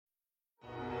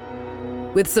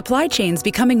With supply chains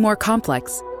becoming more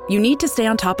complex, you need to stay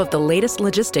on top of the latest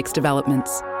logistics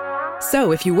developments.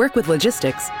 So if you work with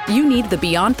logistics, you need the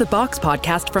Beyond the Box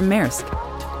podcast from Maersk.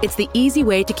 It's the easy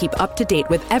way to keep up to date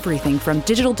with everything from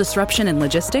digital disruption in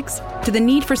logistics to the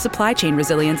need for supply chain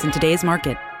resilience in today's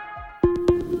market.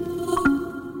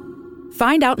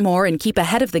 Find out more and keep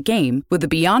ahead of the game with the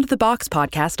Beyond the Box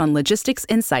podcast on logistics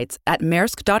insights at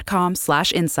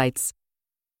maersk.com/insights.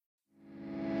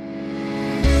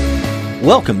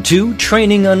 Welcome to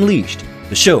Training Unleashed,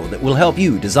 the show that will help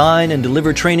you design and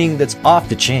deliver training that's off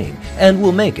the chain and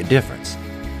will make a difference.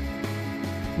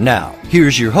 Now,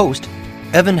 here's your host,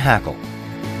 Evan Hackel.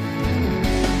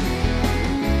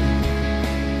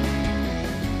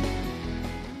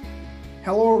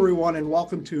 Hello, everyone, and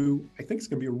welcome to, I think it's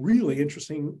going to be a really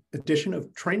interesting edition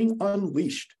of Training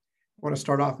Unleashed. I want to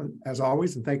start off, as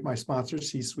always, and thank my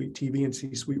sponsors, C-Suite TV and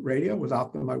C-Suite Radio.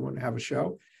 Without them, I wouldn't have a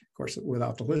show. Of course,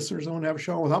 without the listeners, I wouldn't have a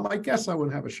show. Without my guests, I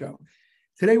wouldn't have a show.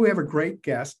 Today, we have a great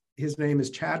guest. His name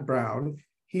is Chad Brown.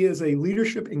 He is a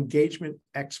leadership engagement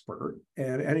expert.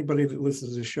 And anybody that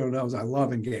listens to the show knows I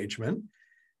love engagement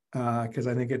because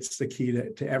I think it's the key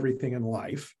to everything in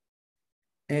life.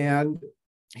 And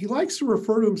he likes to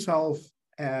refer to himself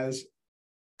as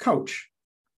coach.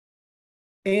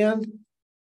 And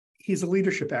he's a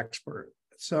leadership expert.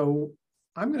 So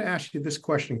I'm going to ask you this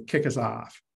question, kick us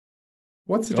off.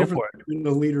 What's the difference between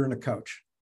a leader and a coach?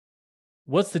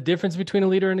 What's the difference between a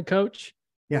leader and a coach?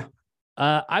 Yeah.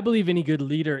 I believe any good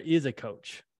leader is a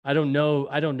coach. I don't know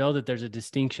that there's a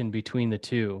distinction between the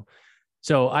two.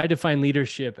 So I define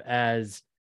leadership as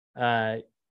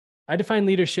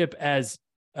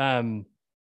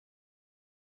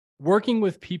working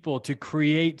with people to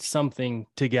create something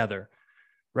together,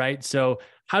 right? So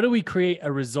how do we create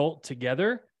a result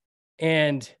together?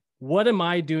 And what am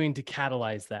I doing to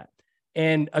catalyze that?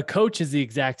 And a coach is the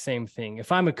exact same thing.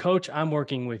 If I'm a coach, I'm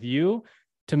working with you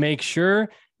to make sure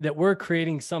that we're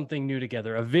creating something new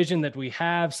together, a vision that we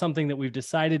have, something that we've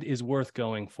decided is worth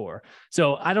going for.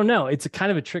 So I don't know. It's a kind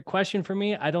of a trick question for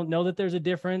me. I don't know that there's a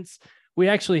difference. We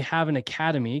actually have an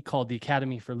academy called the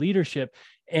Academy for Leadership.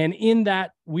 And in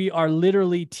that, we are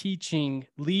literally teaching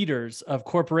leaders of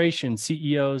corporations,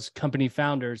 CEOs, company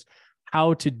founders,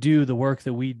 how to do the work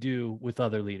that we do with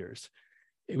other leaders.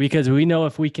 Because we know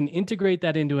if we can integrate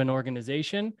that into an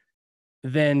organization,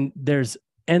 then there's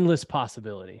endless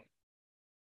possibility.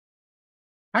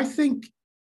 I think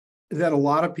that a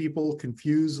lot of people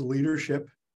confuse leadership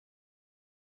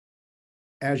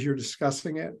as you're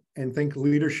discussing it and think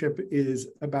leadership is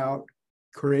about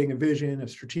creating a vision, a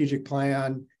strategic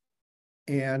plan,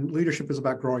 and leadership is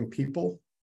about growing people,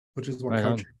 which is what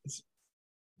coaching is.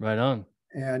 Right on.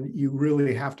 And you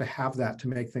really have to have that to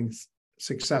make things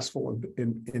successful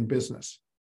in business.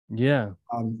 Yeah.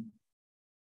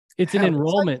 It's an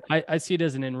enrollment. I see it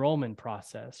as an enrollment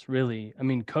process, really. I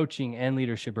mean, coaching and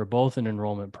leadership are both an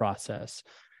enrollment process.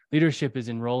 Leadership is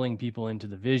enrolling people into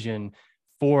the vision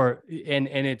and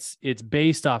it's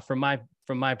based off, from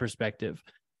my perspective,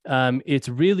 it's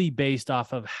really based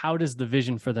off of how does the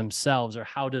vision for themselves or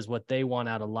how does what they want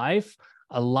out of life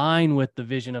align with the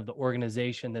vision of the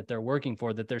organization that they're working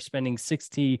for, that they're spending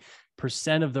 60%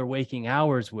 of their waking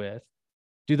hours with.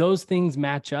 Do those things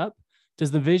match up?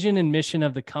 Does the vision and mission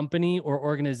of the company or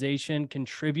organization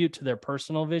contribute to their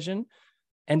personal vision?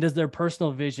 And does their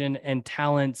personal vision and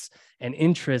talents and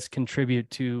interests contribute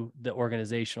to the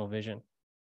organizational vision?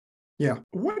 Yeah.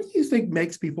 What do you think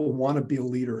makes people want to be a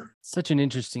leader? Such an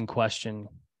interesting question.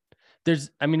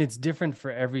 It's different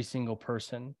for every single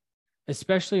person,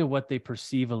 especially what they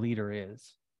perceive a leader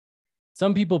is.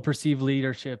 Some people perceive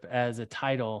leadership as a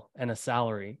title and a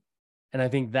salary. And I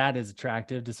think that is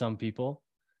attractive to some people.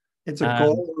 It's a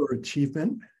goal or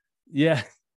achievement. Yeah.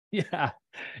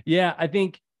 I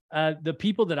think the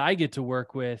people that I get to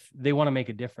work with, they want to make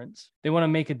a difference. They want to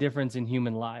make a difference in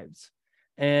human lives.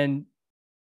 And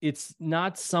it's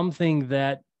not something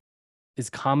that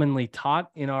is commonly taught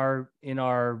in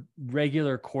our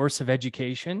regular course of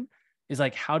education. Is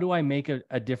like, how do I make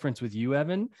a difference with you,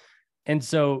 Evan? And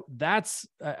so that's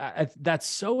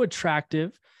so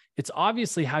attractive. It's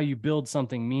obviously how you build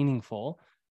something meaningful,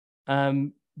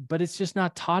 but it's just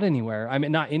not taught anywhere. I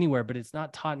mean, not anywhere, but it's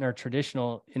not taught in our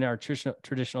traditional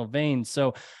veins.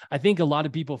 So I think a lot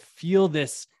of people feel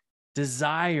this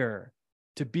desire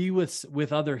to be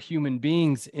with other human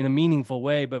beings in a meaningful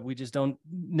way, but we just don't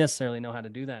necessarily know how to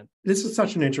do that. This is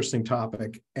such an interesting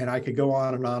topic, and I could go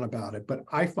on and on about it, but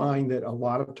I find that a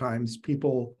lot of times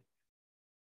people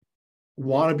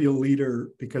want to be a leader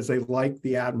because they like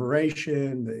the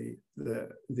admiration,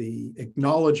 the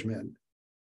acknowledgement,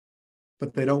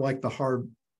 but they don't like the hard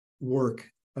work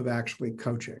of actually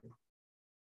coaching.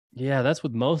 Yeah, that's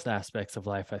with most aspects of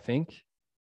life, I think.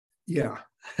 Yeah.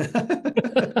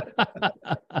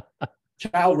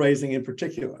 Child raising in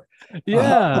particular.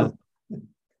 Yeah.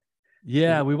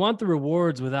 Yeah, we want the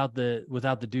rewards without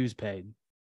the dues paid.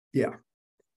 Yeah.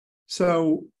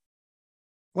 So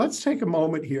let's take a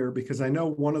moment here, because I know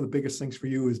one of the biggest things for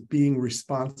you is being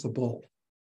responsible.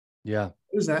 Yeah.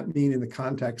 What does that mean in the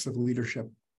context of leadership?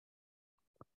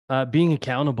 Being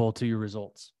accountable to your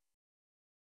results.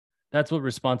 That's what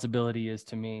responsibility is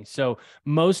to me. So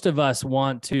most of us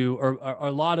want to, or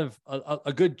a lot of,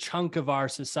 a good chunk of our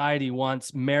society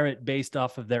wants merit based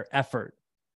off of their effort.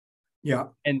 Yeah.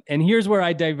 And here's where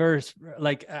I diverse,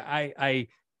 like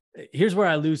here's where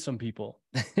I lose some people,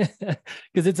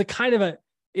 because it's a kind of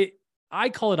I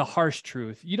call it a harsh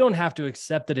truth. You don't have to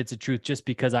accept that it's a truth just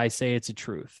because I say it's a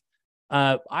truth.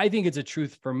 I think it's a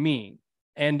truth for me.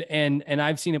 And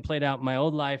I've seen it played out in my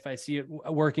old life. I see it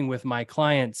working with my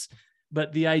clients.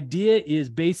 But the idea is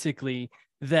basically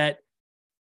that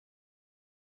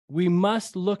we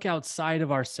must look outside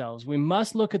of ourselves. We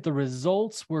must look at the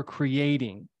results we're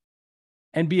creating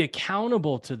and be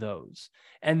accountable to those.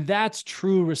 And that's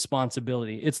true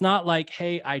responsibility. It's not like,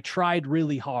 hey, I tried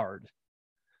really hard.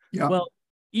 Yeah. Well,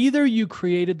 either you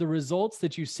created the results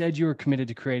that you said you were committed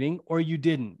to creating, or you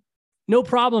didn't. No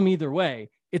problem either way.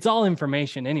 It's all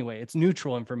information anyway. It's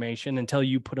neutral information until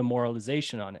you put a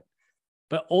moralization on it.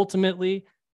 But ultimately,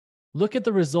 look at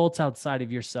the results outside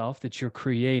of yourself that you're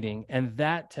creating, and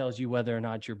that tells you whether or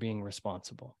not you're being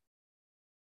responsible.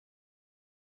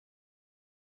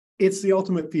 It's the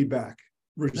ultimate feedback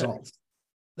results.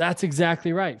 That's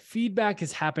exactly right. Feedback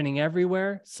is happening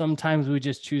everywhere. Sometimes we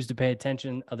just choose to pay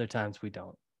attention. Other times we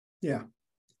don't. Yeah.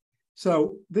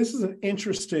 So this is an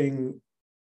interesting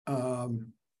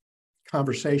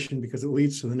conversation, because it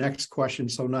leads to the next question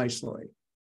so nicely.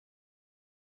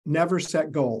 Never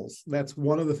set goals. That's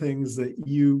one of the things that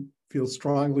you feel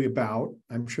strongly about.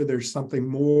 I'm sure there's something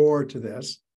more to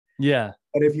this. Yeah.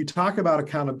 But if you talk about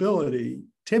accountability,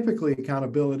 typically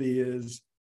accountability is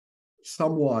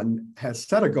someone has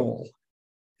set a goal,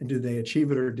 and did they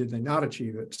achieve it or did they not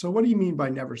achieve it? So what do you mean by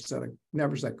never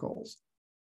set goals?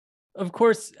 Of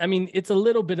course, I mean, it's a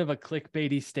little bit of a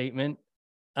clickbaity statement.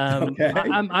 Okay.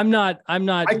 I'm not I'm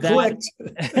not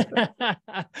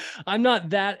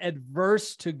that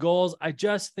adverse to goals. I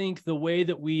just think the way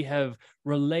that we have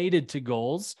related to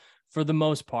goals, for the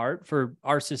most part, for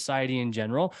our society in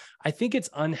general, I think it's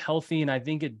unhealthy, and I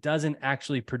think it doesn't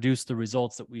actually produce the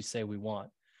results that we say we want.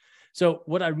 So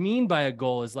what I mean by a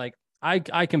goal is, like,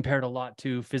 I compare it a lot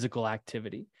to physical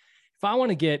activity. If I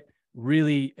want to get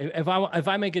really, if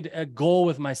I make a goal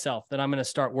with myself that I'm going to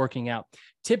start working out,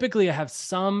 typically I have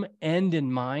some end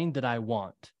in mind that I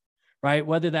want, right?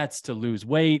 Whether that's to lose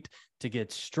weight, to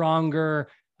get stronger,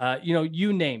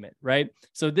 you name it, right?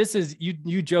 So this is,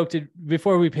 you joked it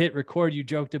before we hit record, you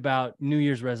joked about New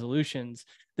Year's resolutions.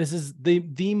 This is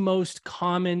the most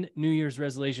common New Year's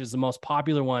resolution, is the most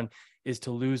popular one, is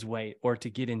to lose weight or to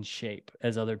get in shape,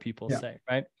 as other people say,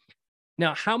 right?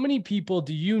 Now, how many people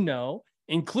do you know,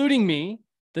 including me,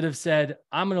 that have said,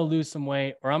 I'm going to lose some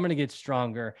weight or I'm going to get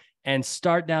stronger, and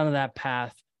start down that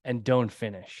path and don't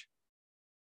finish?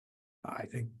 I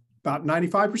think about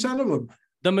 95% of them.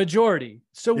 The majority.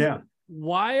 So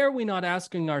why are we not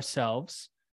asking ourselves,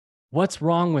 what's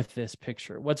wrong with this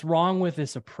picture? What's wrong with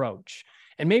this approach?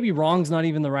 And maybe wrong's not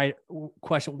even the right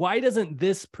question. Why doesn't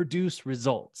this produce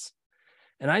results?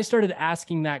 And I started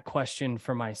asking that question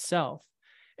for myself.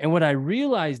 And what I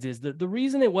realized is that the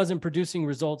reason it wasn't producing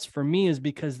results for me is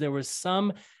because there was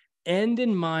some end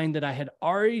in mind that I had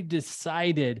already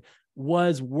decided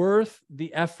was worth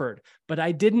the effort, but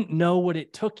I didn't know what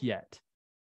it took yet.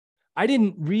 I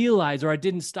didn't realize, or I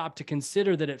didn't stop to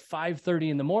consider, that at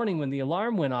 5:30 in the morning, when the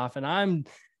alarm went off and I'm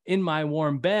in my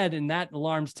warm bed and that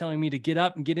alarm's telling me to get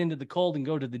up and get into the cold and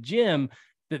go to the gym,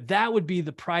 that would be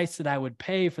the price that I would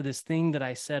pay for this thing that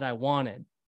I said I wanted.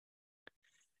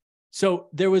 So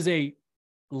there was a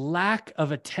lack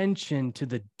of attention to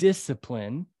the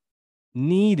discipline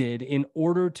needed in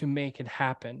order to make it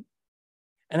happen.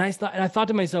 And I thought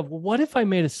to myself, well, what if I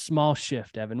made a small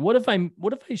shift, Evan? What if I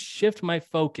shift my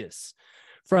focus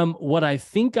from what I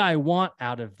think I want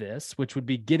out of this, which would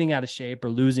be getting out of shape or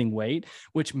losing weight,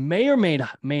 which may or may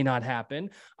not happen.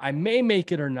 I may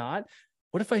make it or not.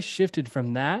 What if I shifted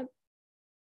from that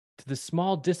to the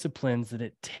small disciplines that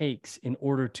it takes in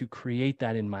order to create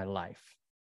that in my life?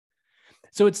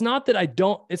 So it's not that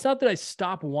I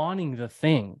stop wanting the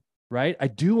thing, right? I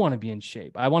do want to be in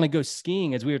shape. I want to go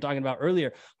skiing, as we were talking about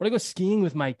earlier. I want to go skiing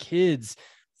with my kids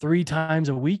 3 times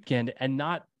a weekend and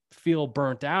not feel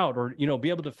burnt out or, be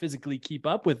able to physically keep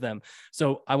up with them.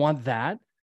 So I want that.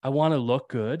 I want to look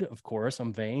good. Of course,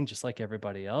 I'm vain, just like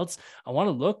everybody else. I want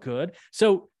to look good.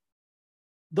 So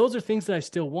those are things that I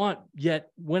still want. Yet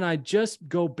when I just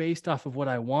go based off of what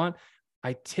I want,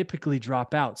 I typically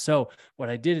drop out. So what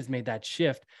I did is made that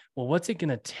shift. Well, what's it going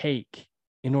to take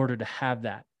in order to have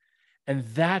that? And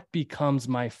that becomes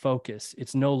my focus.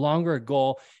 It's no longer a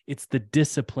goal. It's the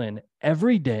discipline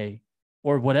every day,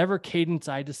 or whatever cadence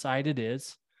I decide it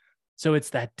is. So it's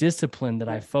that discipline that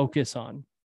I focus on.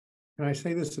 Can I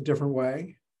say this a different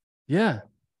way? Yeah.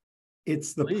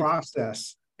 It's the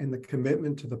process and the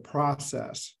commitment to the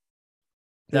process.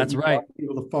 That's right. Want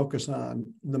people to focus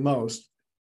on the most,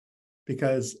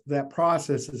 because that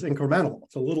process is incremental.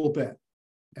 It's a little bit.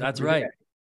 That's right.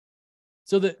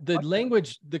 So the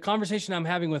language, the conversation I'm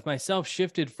having with myself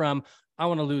shifted from I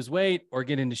want to lose weight or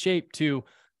get into shape to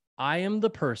I am the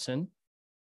person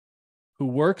who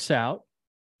works out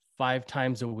 5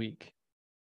 times a week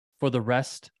for the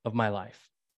rest of my life.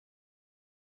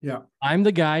 Yeah. I'm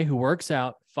the guy who works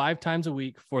out 5 times a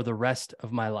week for the rest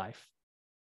of my life.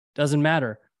 Doesn't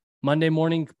matter. Monday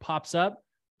morning pops up.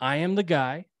 I am the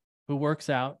guy who works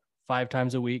out 5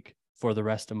 times a week for the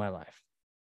rest of my life.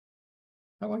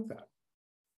 I like that.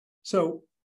 So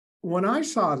when I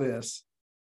saw this,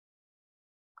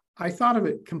 I thought of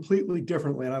it completely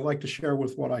differently, and I'd like to share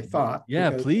with what I thought.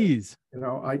 Yeah, because, please. I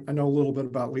know a little bit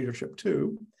about leadership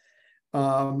too.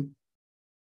 And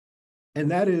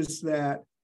that is that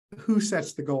who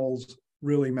sets the goals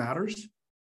really matters.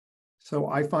 So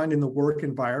I find in the work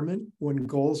environment, when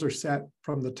goals are set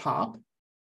from the top,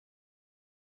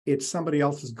 it's somebody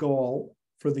else's goal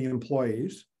for the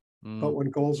employees. But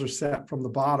when goals are set from the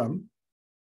bottom,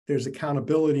 there's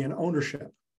accountability and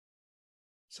ownership.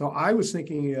 So I was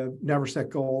thinking of never set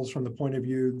goals from the point of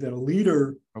view that a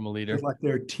leader should let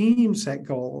their team set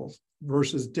goals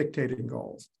versus dictating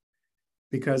goals.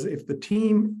 Because if the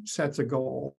team sets a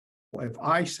goal, if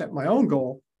I set my own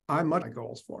goal, I must set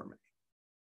goals for me.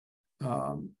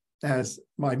 As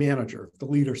my manager, the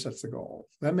leader sets the goal.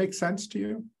 That makes sense to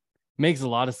you? Makes a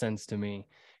lot of sense to me.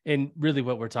 And really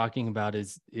what we're talking about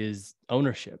is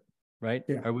ownership, right?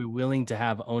 Yeah. Are we willing to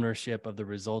have ownership of the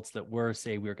results that we're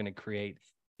going to create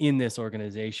in this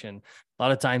organization? A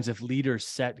lot of times if leaders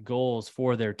set goals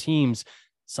for their teams,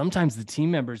 sometimes the team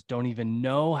members don't even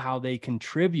know how they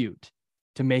contribute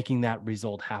to making that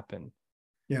result happen.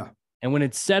 Yeah. And when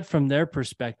it's set from their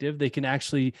perspective, they can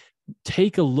actually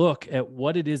take a look at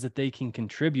what it is that they can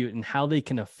contribute and how they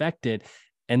can affect it,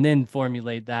 and then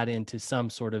formulate that into some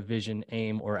sort of vision,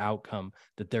 aim, or outcome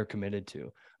that they're committed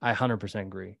to. I 100%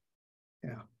 agree.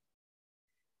 Yeah.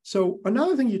 So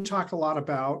another thing you talk a lot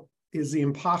about is the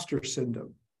imposter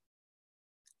syndrome.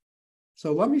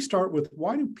 So let me start with,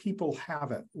 why do people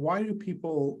have it? Why do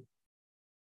people,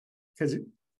 because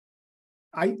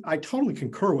I totally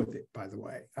concur with it, by the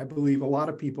way. I believe a lot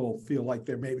of people feel like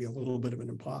they're maybe a little bit of an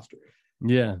imposter.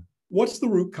 Yeah. What's the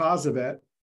root cause of it?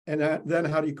 And then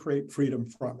how do you create freedom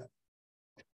from it?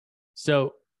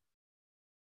 So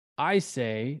I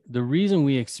say the reason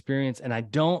we experience, and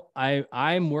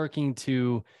I'm working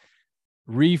to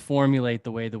reformulate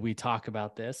the way that we talk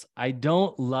about this. I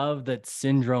don't love that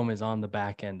syndrome is on the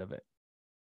back end of it.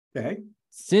 Okay.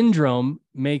 Syndrome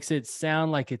makes it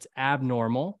sound like it's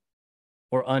abnormal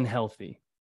or unhealthy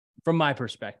from my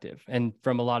perspective and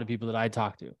from a lot of people that I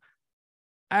talk to.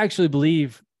 I actually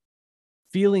believe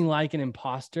feeling like an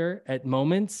imposter at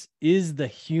moments is the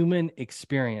human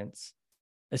experience,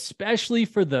 especially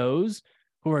for those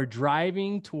who are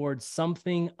driving towards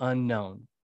something unknown.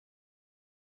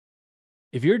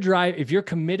 If you're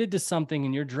committed to something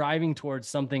and you're driving towards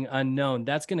something unknown,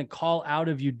 that's going to call out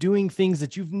of you doing things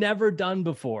that you've never done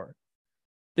before,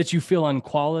 that you feel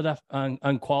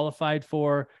unqualified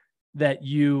for, that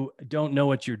you don't know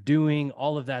what you're doing,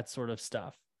 all of that sort of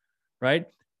stuff, right?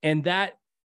 And that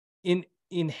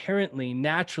inherently,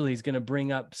 naturally is going to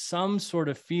bring up some sort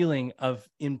of feeling of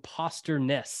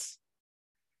imposter-ness.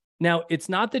 Now, it's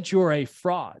not that you're a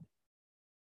fraud,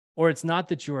 or it's not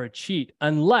that you're a cheat,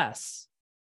 unless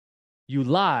you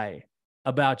lie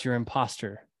about your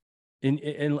imposter,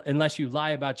 unless you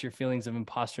lie about your feelings of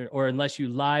imposter, or unless you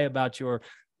lie about your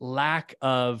lack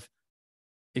of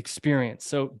experience.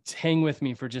 So hang with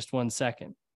me for just 1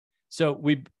 second. So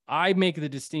I make the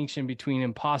distinction between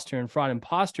imposter and fraud.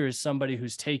 Imposter is somebody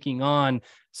who's taking on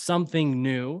something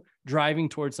new, driving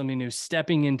towards something new,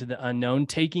 stepping into the unknown,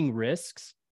 taking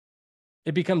risks.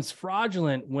 It becomes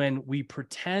fraudulent when we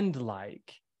pretend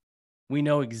like we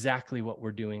know exactly what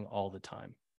we're doing all the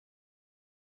time,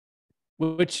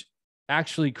 which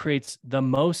actually creates the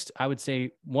most, I would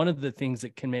say, one of the things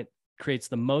that can creates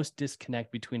the most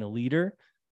disconnect between a leader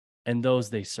and those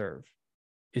they serve,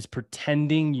 is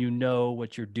pretending you know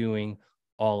what you're doing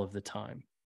all of the time.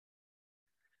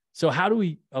 So how do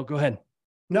we, oh, go ahead.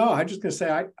 No, I'm just going to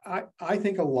say, I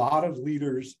think a lot of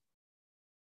leaders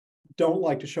don't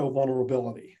like to show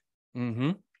vulnerability,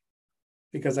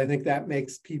 because I think that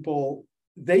makes people,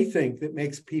 they think that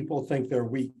makes people think they're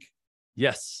weak.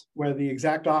 Yes. Where the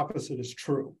exact opposite is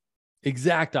true.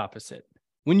 Exact opposite.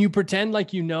 When you pretend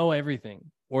like you know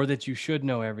everything or that you should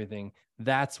know everything,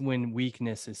 that's when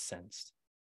weakness is sensed.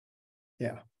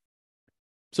 Yeah.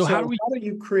 So how do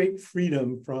you create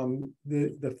freedom from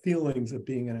the feelings of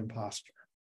being an imposter?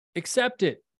 Accept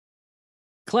it.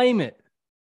 Claim it.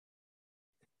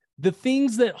 The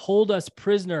things that hold us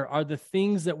prisoner are the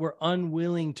things that we're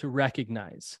unwilling to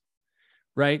recognize,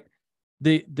 right?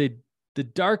 The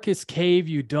darkest cave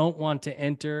you don't want to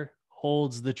enter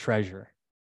holds the treasure.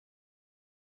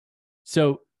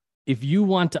 So if you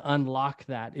want to unlock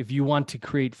that, if you want to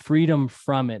create freedom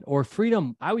from it, or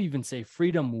freedom, I would even say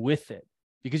freedom with it,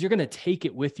 because you're going to take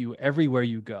it with you everywhere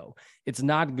you go. It's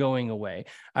not going away.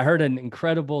 I heard an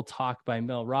incredible talk by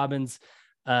Mel Robbins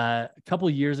a couple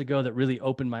of years ago that really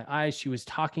opened my eyes. She was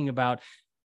talking about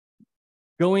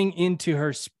going into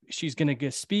her, she's going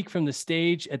to speak from the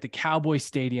stage at the Cowboy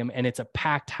Stadium, and it's a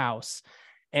packed house.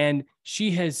 And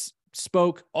she has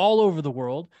spoke all over the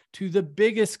world to the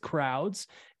biggest crowds,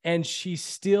 and she's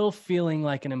still feeling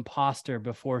like an imposter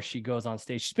before she goes on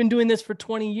stage. She's been doing this for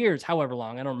 20 years, however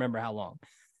long, I don't remember how long.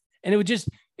 And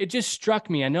it just struck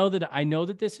me. I know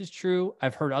that this is true.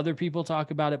 I've heard other people talk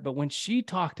about it, but when she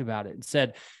talked about it and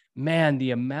said, man,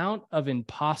 the amount of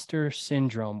imposter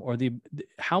syndrome, or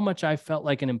how much I felt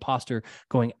like an imposter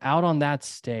going out on that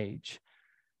stage,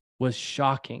 was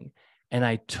shocking. And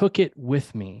I took it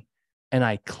with me and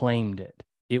I claimed it.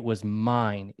 It was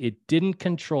mine. It didn't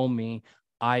control me.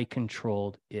 I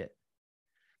controlled it.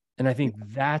 And I think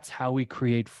that's how we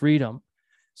create freedom.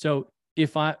 So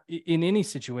in any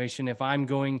situation, if I'm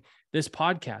going this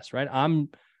podcast, right, I'm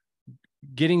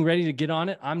getting ready to get on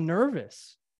it, I'm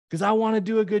nervous because I want to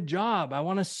do a good job. I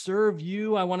want to serve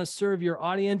you. I want to serve your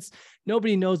audience.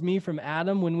 Nobody knows me from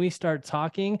Adam when we start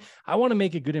talking. I want to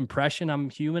make a good impression. I'm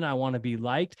human. I want to be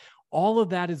liked. All of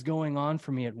that is going on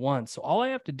for me at once. So all I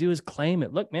have to do is claim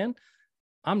it. Look, man,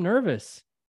 I'm nervous.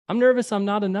 I'm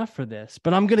not enough for this,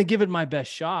 but I'm going to give it my best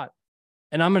shot.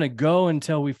 And I'm going to go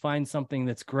until we find something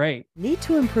that's great. Need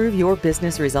to improve your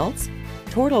business results?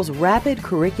 Tortal's Rapid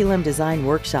Curriculum Design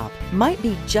Workshop might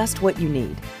be just what you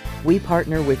need. We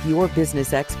partner with your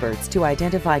business experts to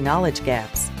identify knowledge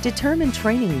gaps, determine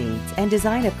training needs, and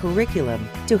design a curriculum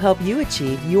to help you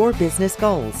achieve your business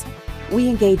goals. We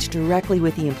engage directly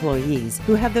with the employees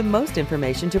who have the most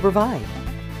information to provide.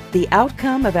 The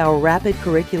outcome of our Rapid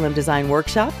Curriculum Design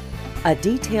Workshop? A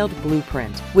detailed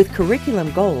blueprint with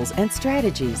curriculum goals and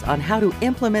strategies on how to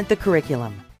implement the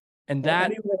curriculum. And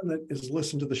that anyone that is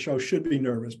listening to the show should be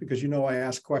nervous, because I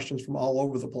ask questions from all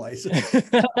over the place.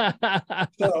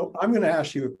 So I'm going to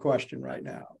ask you a question right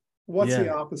now. What's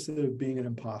the opposite of being an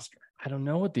imposter? I don't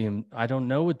know what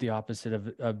the opposite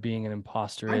of being an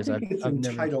imposter is. It's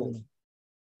entitled.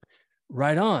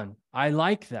 Right on. I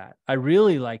like that. I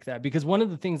really like that, because one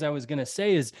of the things I was going to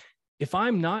say is, if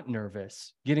I'm not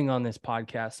nervous getting on this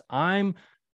podcast,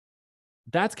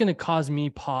 that's going to cause me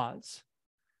pause,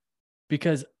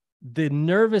 because the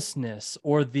nervousness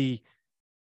or the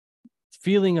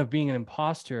feeling of being an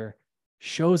imposter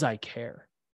shows I care.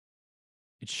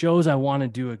 It shows I want to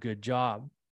do a good job,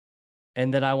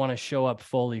 and that I want to show up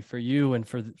fully for you and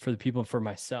for the people, for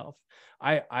myself.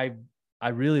 I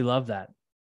really love that.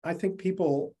 I think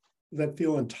people that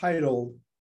feel entitled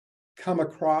come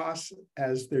across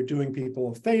as they're doing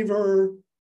people a favor.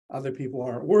 Other people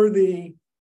aren't worthy.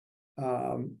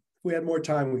 If we had more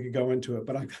time, we could go into it,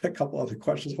 but I've got a couple other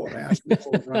questions I want to ask you.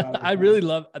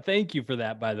 Thank you for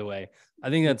that, by the way. I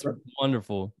think that's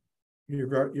wonderful. You're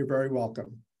very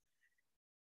welcome.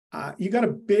 You got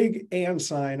a big and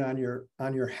sign on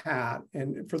your hat.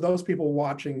 And for those people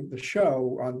watching the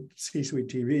show on C-Suite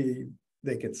TV,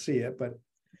 they can see it, but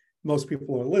most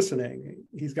people are listening.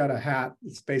 He's got a hat,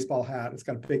 it's a baseball hat. It's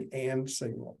got a big and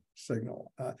symbol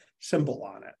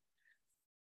on it.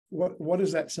 What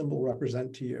does that symbol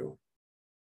represent to you?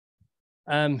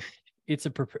 It's a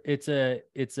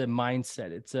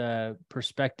mindset. It's a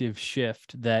perspective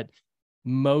shift that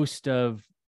most of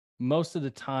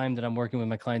the time that I'm working with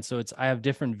my clients. So I have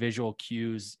different visual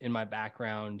cues in my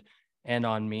background and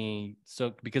on me.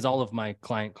 So because all of my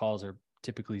client calls are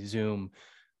typically Zoom,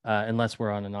 unless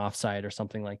we're on an offsite or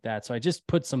something like that. So I just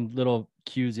put some little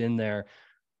cues in there.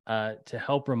 to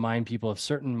help remind people of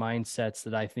certain mindsets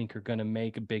that I think are going to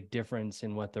make a big difference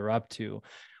in what they're up to.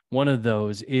 One of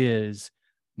those is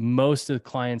most of the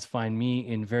clients find me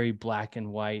in very black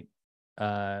and white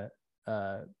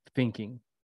thinking.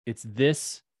 It's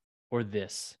this or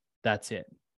this. That's it.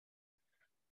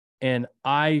 And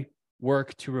I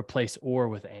work to replace or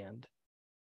with and.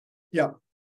 Yeah.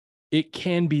 It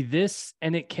can be this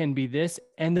and it can be this.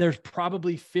 And there's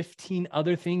probably 15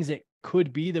 other things it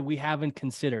could be that we haven't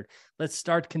considered. Let's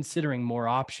start considering more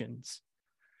options.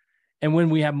 And when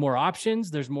we have more options,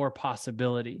 there's more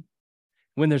possibility.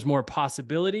 When there's more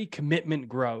possibility, commitment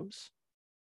grows.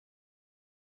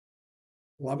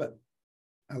 Love it.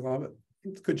 I love it.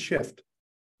 It's a good shift.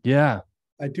 Yeah.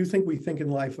 I do think we think in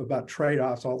life about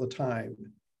trade-offs all the time.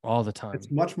 All the time.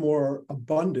 It's much more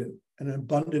abundant, an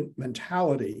abundant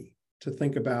mentality to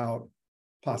think about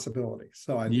possibilities.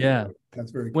 So I think that's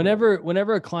very cool.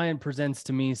 Whenever a client presents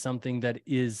to me something that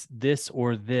is this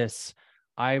or this,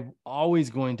 I'm always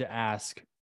going to ask,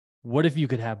 what if you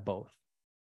could have both?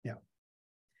 Yeah.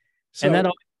 So, and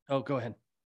that, go ahead.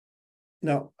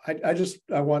 No, I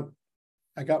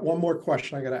got one more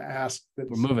question I got to ask.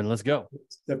 We're moving. Let's go.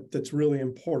 That's really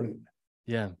important.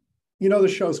 Yeah. You know, the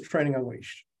show's Training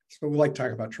Unleashed. So we like to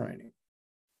talk about training.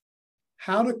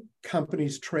 How do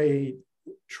companies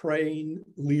train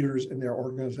leaders in their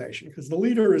organization? Because the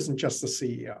leader isn't just the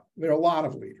CEO. There are a lot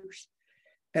of leaders.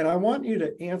 And I want you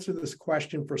to answer this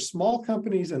question for small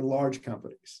companies and large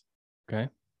companies. Okay.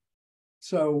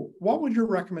 So what would your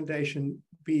recommendation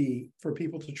be for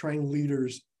people to train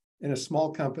leaders in a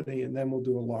small company, and then we'll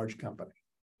do a large company?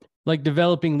 Like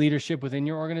developing leadership within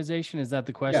your organization? Is that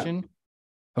the question?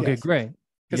 Yeah. Okay, great.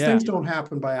 Because things don't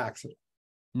happen by accident.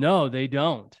 No, they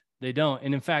don't. They don't.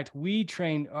 And in fact, we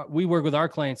work with our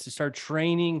clients to start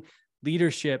training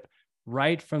leadership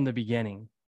right from the beginning.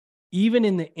 Even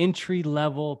in the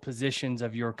entry-level positions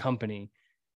of your company,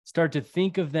 start to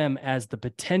think of them as the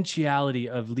potentiality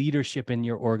of leadership in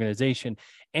your organization.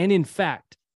 And in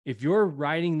fact, if you're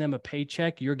writing them a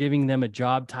paycheck, you're giving them a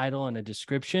job title and a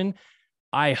description,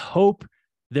 I hope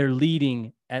they're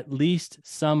leading at least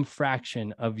some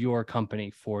fraction of your company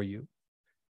for you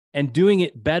and doing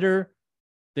it better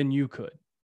than you could.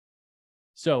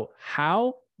 So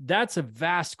how? That's a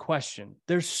vast question.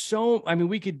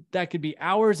 That could be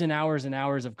hours and hours and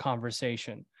hours of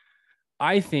conversation.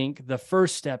 I think the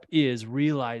first step is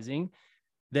realizing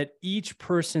that each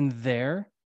person there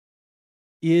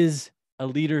is a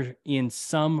leader in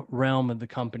some realm of the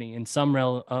company, in some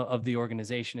realm of the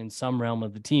organization, in some realm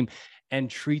of the team, and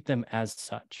treat them as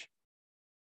such.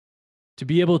 To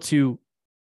be able to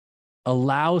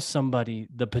allow somebody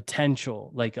the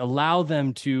potential, like allow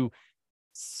them to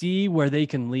see where they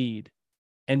can lead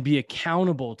and be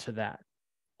accountable to that,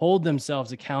 hold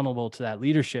themselves accountable to that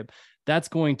leadership, that's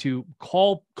going to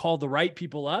call the right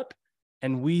people up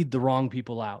and weed the wrong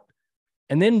people out.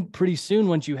 And then pretty soon,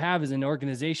 once you have is an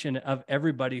organization of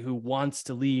everybody who wants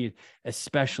to lead,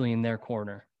 especially in their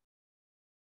corner.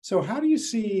 So how do you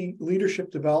see leadership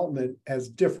development as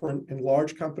different in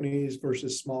large companies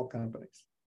versus small companies?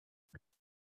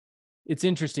 It's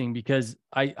interesting because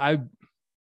I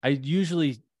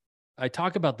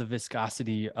talk about the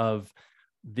viscosity of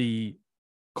the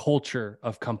culture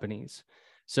of companies.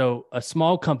 So a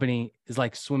small company is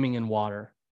like swimming in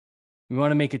water. You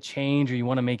want to make a change or you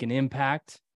want to make an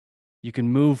impact, you can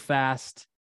move fast,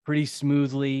 pretty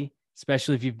smoothly,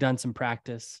 especially if you've done some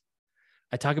practice.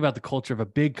 I talk about the culture of a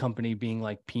big company being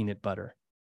like peanut butter.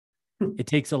 It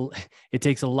takes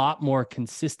a lot more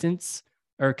consistency.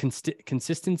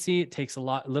 It takes a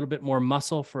little bit more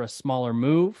muscle for a smaller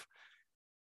move.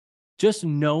 Just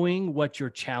knowing what your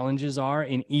challenges are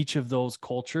in each of those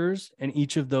cultures and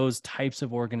each of those types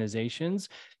of organizations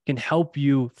can help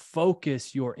you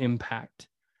focus your impact.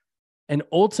 And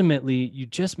ultimately, you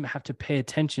just have to pay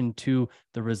attention to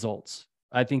the results.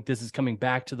 I think this is coming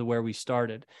back to where we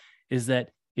started, is that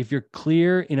if you're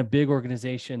clear in a big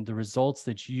organization, the results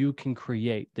that you can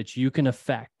create, that you can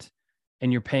affect,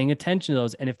 and you're paying attention to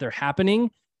those, and if they're happening,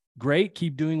 great,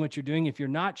 keep doing what you're doing. If you're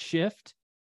not, shift.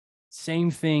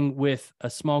 Same thing with a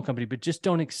small company, but just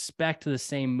don't expect the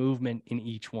same movement in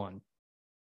each one.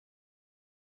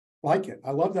 Like it.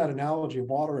 I love that analogy of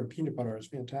water and peanut butter. It's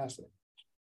fantastic.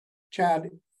 Chad,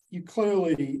 you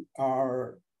clearly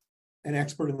are an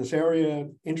expert in this area,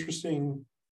 interesting,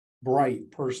 bright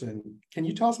person. Can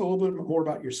you tell us a little bit more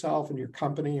about yourself and your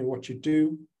company and what you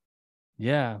do?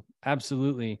 Yeah,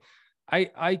 absolutely.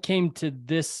 I came to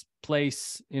this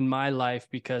place in my life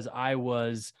because I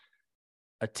was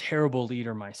a terrible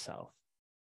leader myself.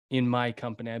 in my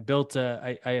company.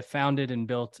 I founded and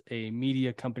built a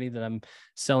media company that I'm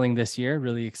selling this year,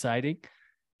 really exciting.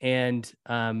 And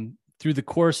through the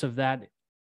course of that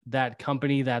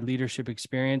company, that leadership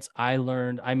experience,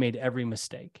 I made every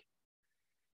mistake,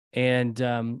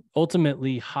 and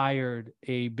ultimately hired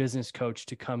a business coach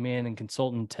to come in and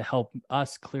consultant to help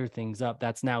us clear things up.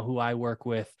 That's now who I work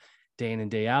with day in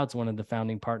and day out. It's one of the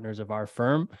founding partners of our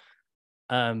firm.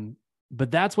 But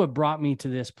that's what brought me to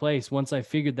this place. Once I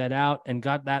figured that out and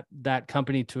got that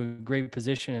company to a great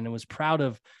position, and I was proud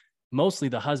of mostly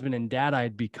the husband and dad I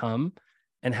had become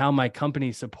and how my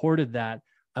company supported that,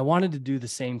 I wanted to do the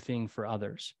same thing for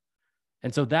others.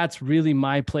 And so that's really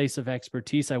my place of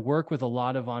expertise. I work with a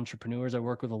lot of entrepreneurs. I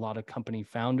work with a lot of company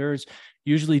founders,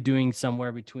 usually doing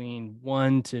somewhere between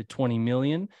 1 to 20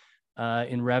 million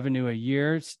in revenue a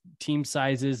year. Team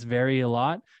sizes vary a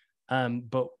lot.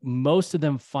 But most of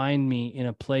them find me in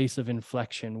a place of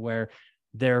inflection where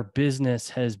their business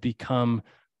has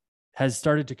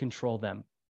started to control them.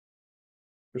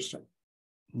 Interesting.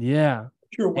 Yeah.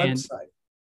 What's your website?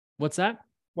 What's that?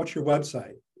 What's your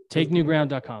website?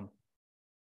 TakeNewGround.com.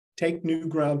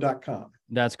 TakeNewGround.com.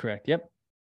 That's correct. Yep.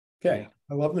 Okay.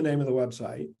 I love the name of the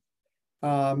website.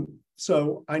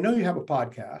 So I know you have a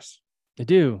podcast. I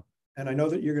do. And I know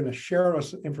that you're going to share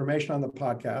us information on the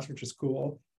podcast, which is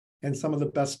cool, and some of the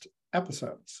best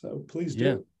episodes. So please do.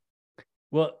 Yeah.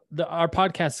 Well, our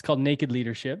podcast is called Naked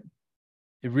Leadership.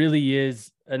 It really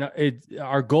is.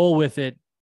 Our goal with it,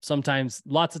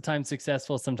 lots of times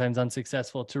successful, sometimes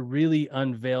unsuccessful, to really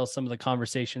unveil some of the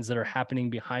conversations that are happening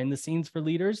behind the scenes for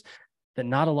leaders that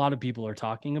not a lot of people are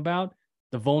talking about.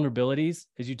 The vulnerabilities,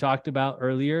 as you talked about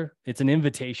earlier, it's an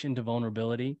invitation to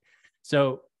vulnerability.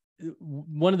 So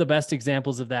one of the best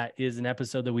examples of that is an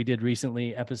episode that we did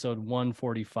recently, episode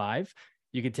 145.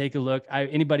 You could take a look.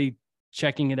 Anybody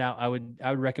checking it out, I would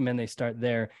recommend they start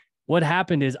there. What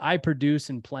happened is I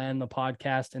produce and plan the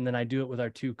podcast, and then I do it with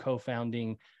our two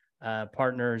co-founding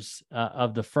partners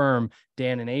of the firm,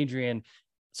 Dan and Adrian.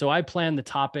 So I plan the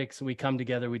topics, we come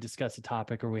together, we discuss a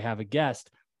topic, or we have a guest.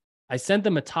 I sent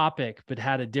them a topic, but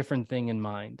had a different thing in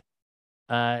mind.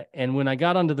 And when I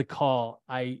got onto the call,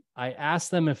 I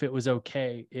asked them if it was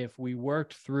okay if we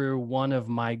worked through one of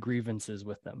my grievances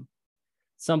with them,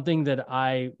 something that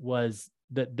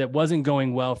that wasn't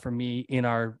going well for me in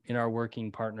our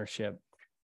working partnership.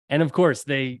 And of course,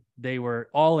 they were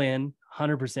all in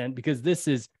 100%, because this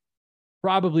is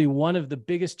probably one of the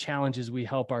biggest challenges we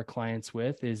help our clients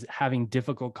with, is having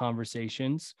difficult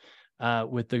conversations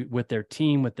with their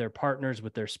team, with their partners,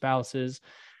 with their spouses.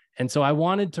 And so I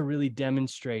wanted to really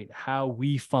demonstrate how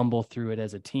we fumble through it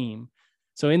as a team.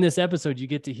 So in this episode, you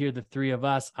get to hear the three of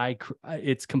us.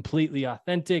 It's completely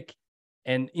authentic.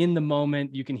 And in the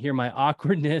moment, you can hear my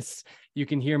awkwardness, you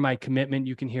can hear my commitment,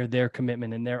 you can hear their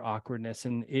commitment and their awkwardness.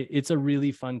 And it's a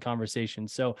really fun conversation.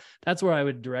 So that's where I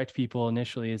would direct people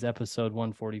initially, is episode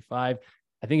 145.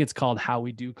 I think it's called How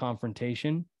We Do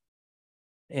Confrontation.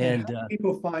 And how do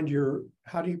people find your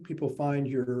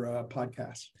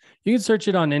podcast? You can search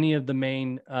it on any of the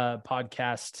main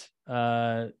podcast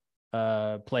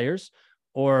players,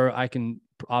 or I can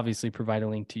obviously provide a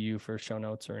link to you for show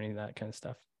notes or any of that kind of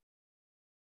stuff.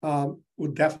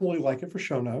 Would definitely like it for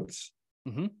show notes.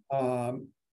 Mm-hmm.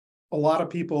 A lot of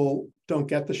people don't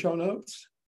get the show notes.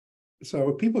 So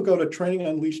if people go to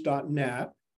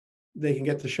trainingunleashed.net, they can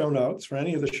get the show notes for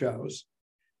any of the shows.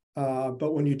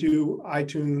 But when you do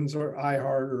iTunes or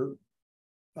iHeart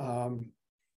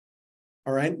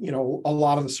or a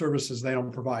lot of the services, they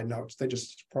don't provide notes. They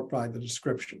just provide the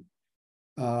description,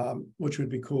 which would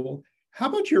be cool. How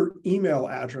about your email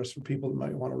address for people that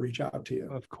might want to reach out to you?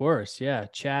 Of course. Yeah.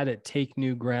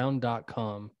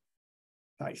 Chad@takenewground.com.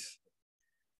 Nice.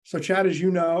 So Chad, as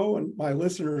you know, and my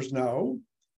listeners know,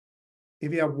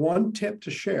 if you have one tip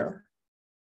to share,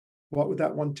 what would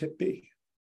that one tip be?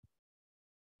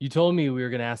 You told me we were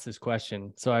going to ask this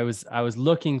question. So I was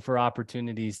looking for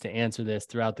opportunities to answer this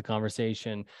throughout the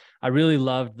conversation. I really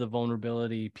loved the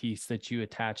vulnerability piece that you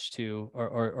attached to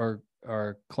or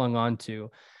clung on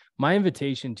to. My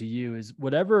invitation to you is,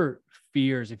 whatever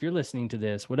fears, if you're listening to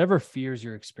this, whatever fears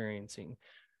you're experiencing,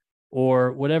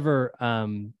 or whatever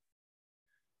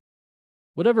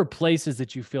places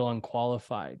that you feel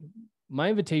unqualified, my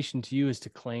invitation to you is to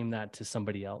claim that to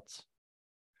somebody else.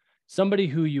 Somebody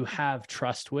who you have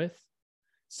trust with,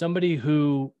 somebody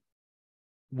who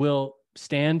will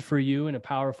stand for you in a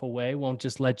powerful way, won't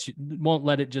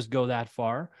let it just go that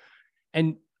far.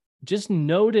 And just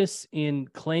notice in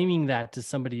claiming that to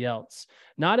somebody else,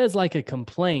 not as like a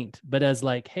complaint, but as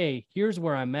like, hey, here's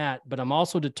where I'm at, but I'm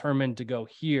also determined to go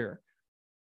here.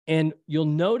 And you'll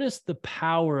notice the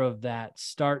power of that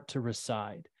start to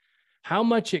reside. How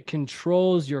much it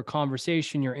controls your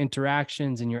conversation, your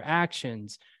interactions, and your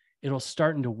actions, it'll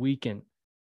start to weaken.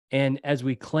 And as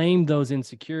we claim those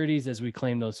insecurities, as we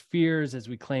claim those fears, as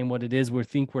we claim what it is we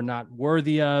think we're not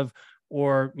worthy of,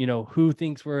 or, who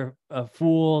thinks we're a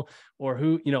fool, or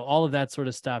who, all of that sort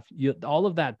of stuff, all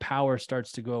of that power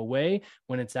starts to go away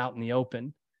when it's out in the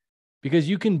open, because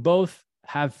you can both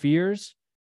have fears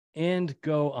and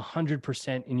go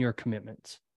 100% in your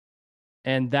commitments.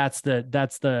 And that's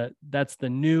the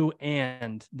new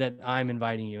and that I'm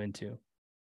inviting you into.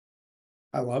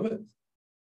 I love it.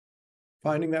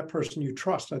 Finding that person you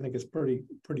trust, I think, is pretty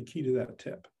key to that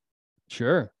tip.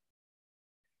 Sure.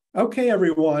 Okay,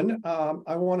 everyone.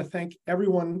 I want to thank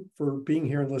everyone for being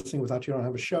here and listening. Without you, I don't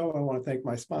have a show. I want to thank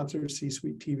my sponsors,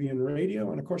 C-Suite TV and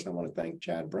Radio. And of course, I want to thank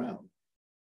Chad Brown.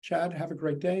 Chad, have a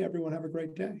great day. Everyone have a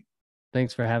great day.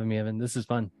 Thanks for having me, Evan. This is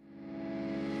fun.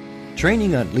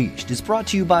 Training Unleashed is brought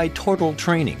to you by Tortal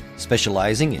Training,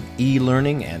 specializing in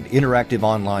e-learning and interactive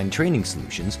online training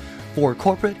solutions for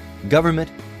corporate,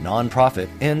 government, nonprofit,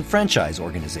 and franchise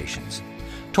organizations.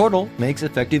 Tortal makes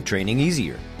effective training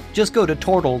easier. Just go to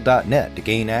tortal.net to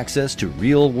gain access to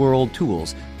real-world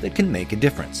tools that can make a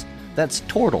difference. That's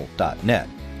tortal.net,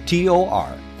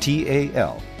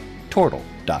 Tortal,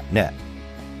 tortal.net.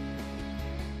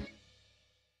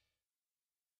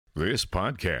 This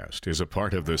podcast is a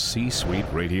part of the C-Suite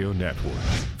Radio Network.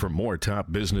 For more top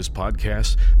business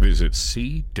podcasts, visit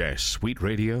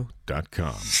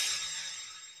c-suiteradio.com.